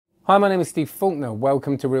Hi, my name is Steve Faulkner.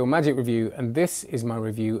 Welcome to Real Magic Review, and this is my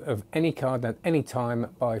review of Any Card at Any Time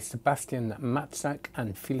by Sébastien, Macak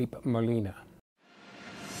and Philippe Molina.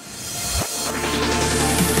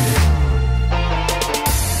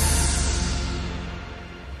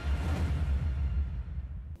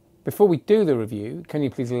 Before we do the review, can you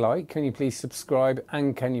please like, can you please subscribe,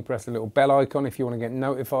 and can you press the little bell icon if you want to get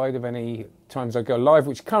notified of any times I go live,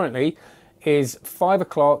 which currently is 5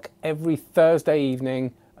 o'clock every Thursday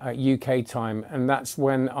evening UK time, and that's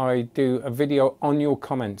when I do a video on your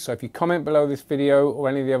comments. So if you comment below this video or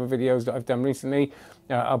any of the other videos that I've done recently,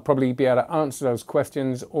 I'll probably be able to answer those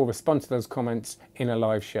questions or respond to those comments in a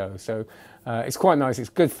live show. So it's quite nice, it's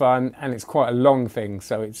good fun, and it's quite a long thing.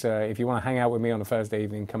 So it's if you want to hang out with me on a Thursday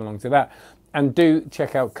evening, come along to that. And do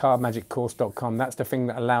check out cardmagiccourse.com. That's the thing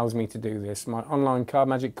that allows me to do this. My online card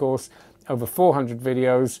magic course, over 400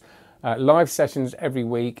 videos, live sessions every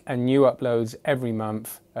week, and new uploads every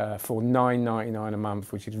month for $9.99 a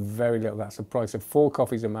month, which is very little. That's the price of 4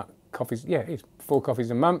 coffees a month. It's 4 coffees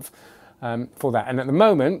a month for that. And at the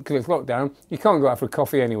moment, because it's lockdown, you can't go out for a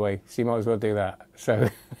coffee anyway, so you might as well do that. So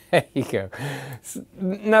there you go.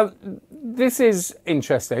 Now, this is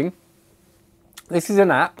interesting. This is an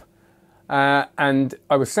app, and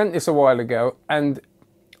I was sent this a while ago, and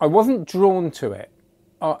I wasn't drawn to it.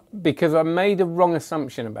 Because I made a wrong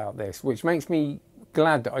assumption about this, which makes me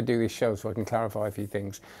glad that I do this show so I can clarify a few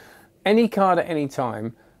things. Any card at any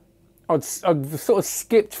time, I'd sort of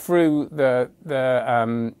skipped through the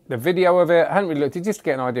video of it. I hadn't really looked at it just to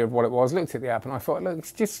get an idea of what it was. Looked at the app and I thought, look,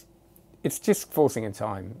 it's just forcing a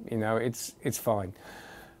time. You know, it's fine.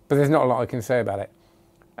 But there's not a lot I can say about it.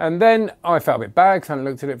 And then I felt a bit bad because I hadn't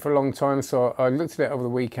looked at it for a long time. So I looked at it over the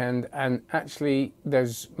weekend, and actually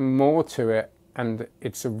there's more to it. And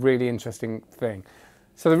it's a really interesting thing.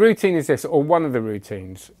 So the routine is this, or one of the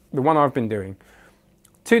routines, the one I've been doing.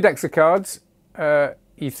 2 decks of cards.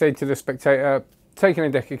 You say to the spectator, take any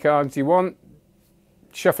deck of cards you want,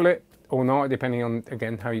 shuffle it or not, depending on,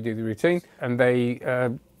 again, how you do the routine. And they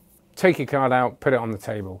take a card out, put it on the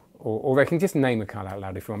table. Or they can just name a card out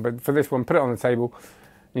loud if you want. But for this one, put it on the table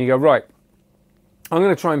and you go, right, I'm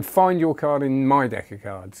going to try and find your card in my deck of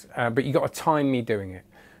cards. But you've got to time me doing it.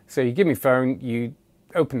 So you give me phone, you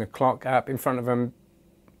open the clock app in front of them,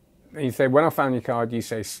 and you say, when I found your card, you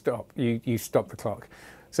say stop. You stop the clock.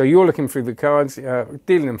 So you're looking through the cards,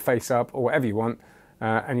 dealing them face up or whatever you want,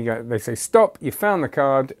 and you go. They say stop. You found the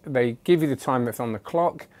card. They give you the time that's on the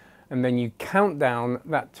clock, and then you count down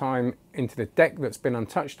that time into the deck that's been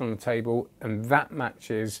untouched on the table, and that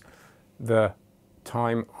matches the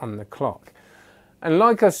time on the clock. And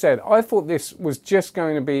like I said, I thought this was just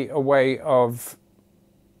going to be a way of,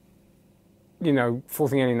 you know,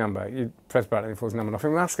 forcing any number. You press button and it forces a number. And I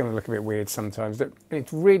think that's going to look a bit weird sometimes.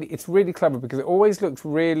 It's really clever because it always looks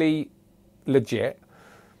really legit.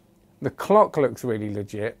 The clock looks really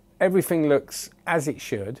legit. Everything looks as it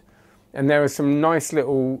should. And there are some nice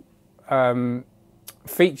little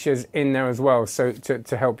features in there as well, so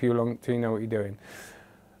to help you along, to know what you're doing.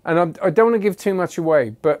 And I don't want to give too much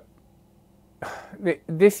away, but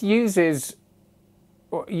this uses,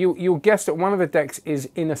 you'll guess that one of the decks is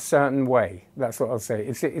in a certain way. That's what I'll say.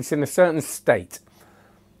 It's in a certain state.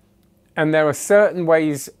 And there are certain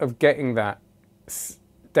ways of getting that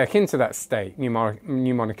deck into that state,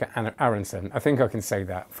 mnemonic Aronson. I think I can say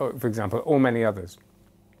that, for example, or many others.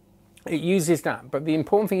 It uses that, but the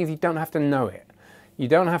important thing is you don't have to know it. You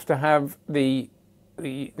don't have to have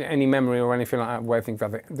any memory or anything like that, where things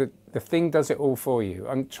like that. The thing does it all for you.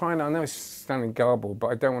 I know it's sounding garbled, but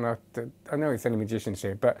I don't want to, I know it's only magicians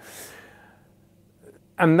here,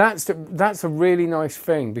 and that's a really nice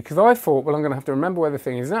thing, because I thought, well, I'm going to have to remember where the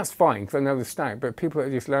thing is, and that's fine, because I know the stack, but people that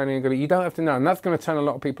are just learning, you don't have to know, and that's going to turn a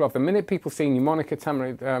lot of people off. The minute people see mnemonic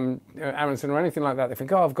Aronson or anything like that, they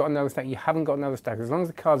think, oh, I've got another stack. You haven't got another stack. As long as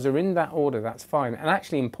the cards are in that order, that's fine. And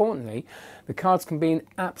actually, importantly, the cards can be in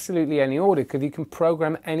absolutely any order, because you can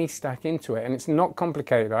program any stack into it, and it's not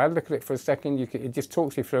complicated. I had a look at it for a second. It just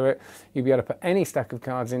talks you through it. You'll be able to put any stack of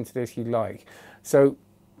cards into this you like. So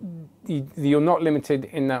you're not limited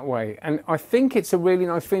in that way, and I think it's a really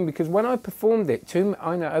nice thing, because when I performed it to,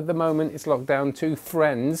 I know at the moment it's locked down, 2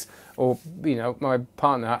 friends, or you know, my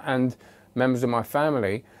partner and members of my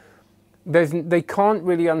family, they can't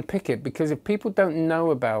really unpick it, because if people don't know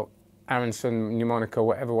about Aronson, mnemonic, or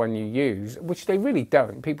whatever one you use, which they really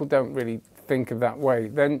don't, people don't really think of that way,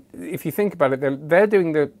 then if you think about it, they're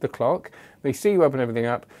doing the clock, they see you open everything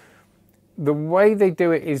up, the way they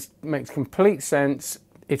do it makes complete sense.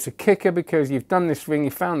 It's a kicker, because you've done this thing, you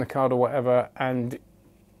found the card or whatever, and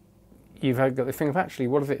you've got the thing of, actually,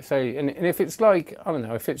 what does it say? And if it's like, I don't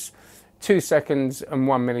know, if it's 2 seconds and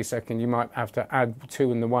 1 millisecond, you might have to add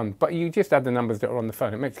 2 and the 1, but you just add the numbers that are on the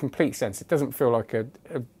phone. It makes complete sense. It doesn't feel like a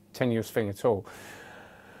tenuous thing at all.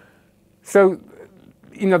 So,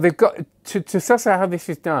 you know, they've got to suss out how this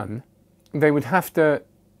is done. They would have to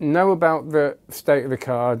know about the state of the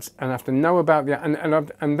cards and have to know about the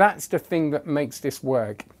and that's the thing that makes this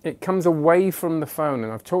work. It comes away from the phone,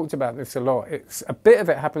 and I've talked about this a lot. It's a bit of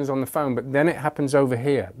it happens on the phone, but then it happens over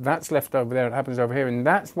here. That's left over there, it happens over here, and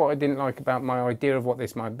that's what I didn't like about my idea of what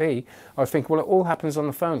this might be. I was thinking, well, it all happens on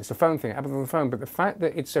the phone. It's a phone thing, it happens on the phone, but the fact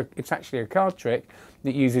that it's actually a card trick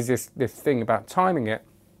that uses this thing about timing it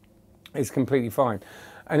is completely fine.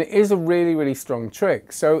 And it is a really, really strong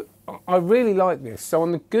trick. So I really like this. So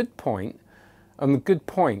on the good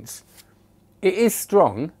points, it is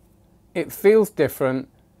strong, it feels different,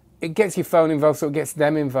 it gets your phone involved, so it gets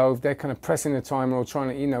them involved. They're kind of pressing the timer or trying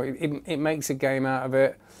to, you know, it makes a game out of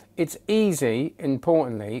it. It's easy,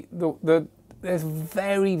 importantly. There's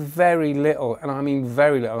very, very little, and I mean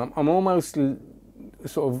very little. I'm almost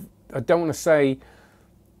sort of, I don't want to say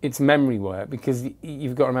it's memory work, because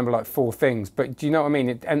you've got to remember like 4 things, but do you know what I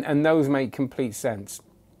mean? And those make complete sense.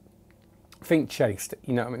 Think chased,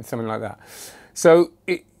 you know what I mean, something like that. So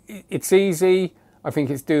it's easy. I think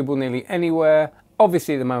it's doable nearly anywhere.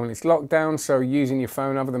 Obviously at the moment it's lockdown, so using your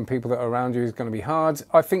phone other than people that are around you is going to be hard.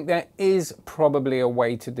 I think there is probably a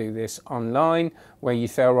way to do this online, where you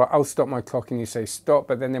say, all right, I'll stop my clock, and you say stop,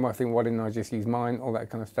 but then they might think, why didn't I just use mine? All that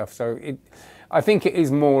kind of stuff. So I think it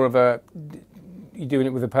is more of a, you're doing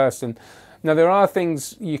it with a person. Now there are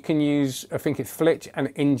things you can use. I think it's flitch and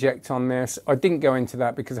inject on this. I didn't go into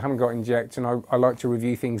that because I haven't got inject, and I like to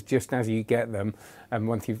review things just as you get them, and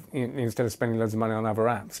once you've, instead of spending loads of money on other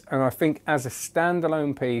apps. And I think as a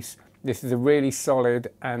standalone piece, this is a really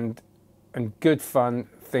solid and good fun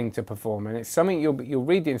thing to perform, and it's something you'll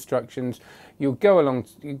read the instructions, you'll go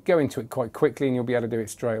into it quite quickly, and you'll be able to do it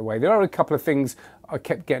straight away. There are a couple of things I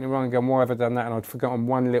kept getting wrong and going, why have I done that? And I'd forgotten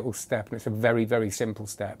one little step, and it's a very, very simple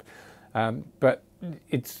step. But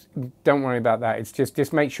don't worry about that. It's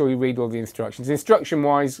just make sure you read all the instructions.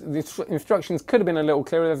 Instruction-wise, the instructions could have been a little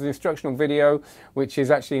clearer. There's an instructional video which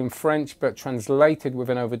is actually in French but translated with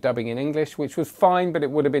an overdubbing in English, which was fine, but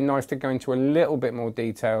it would have been nice to go into a little bit more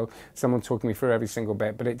detail. Someone talking me through every single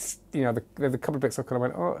bit, but it's, you know, there's a couple of bits I kind of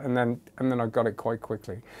went, oh, and then I got it quite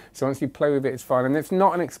quickly. So once you play with it, it's fine, and it's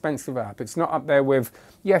not an expensive app. It's not up there with,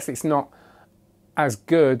 yes, it's not as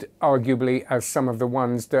good, arguably, as some of the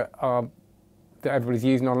ones that everybody's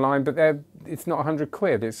using online, but it's not 100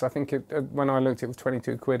 quid. It's, I think when I looked, it was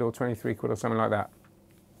 22 quid or 23 quid or something like that.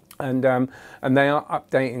 And they are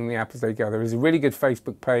updating the app as they go. There is a really good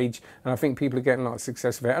Facebook page, and I think people are getting a lot of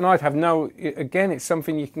success with it. And I'd have again, it's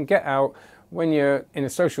something you can get out when you're in a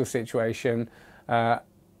social situation, and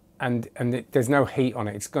there's no heat on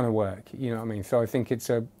it. It's going to work. You know what I mean? So I think it's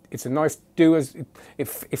a nice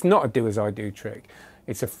it's not a do as I do trick.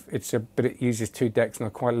 But it uses 2 decks, and I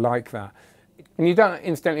quite like that. And you don't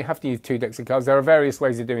instantly have to use 2 decks of cards. There are various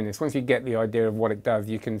ways of doing this. Once you get the idea of what it does,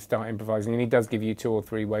 you can start improvising, and he does give you 2 or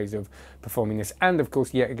 3 ways of performing this. And of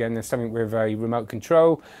course, yet again, there's something with a remote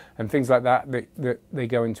control and things like that they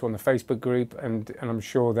go into on the Facebook group, and I'm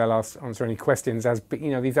sure they'll answer any questions. But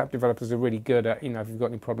you know, these app developers are really good at, you know, if you've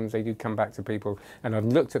got any problems, they do come back to people. And I've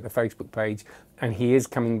looked at the Facebook page, and he is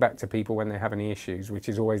coming back to people when they have any issues, which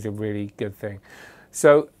is always a really good thing.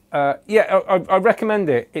 So yeah, I recommend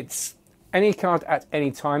it. It's any card at any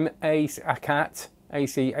time, ACAAT,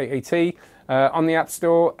 ACAAT, on the App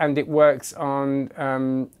Store, and it works on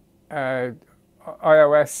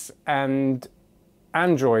iOS and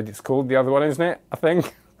Android. It's called, the other one, isn't it? I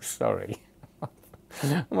think. Sorry.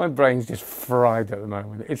 My brain's just fried at the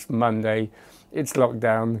moment. It's Monday, it's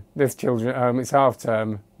lockdown, there's children at home, it's half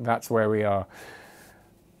term, that's where we are.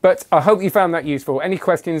 But I hope you found that useful. Any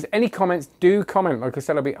questions, any comments, do comment. Like I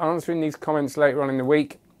said, I'll be answering these comments later on in the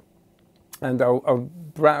week. And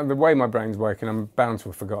the way my brain's working, I'm bound to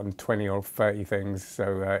have forgotten 20 or 30 things.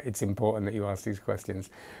 So it's important that you ask these questions.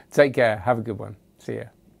 Take care. Have a good one. See ya.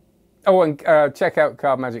 Oh, and check out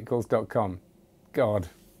cardmagiccalls.com. God.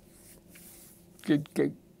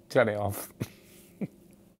 Turn it off.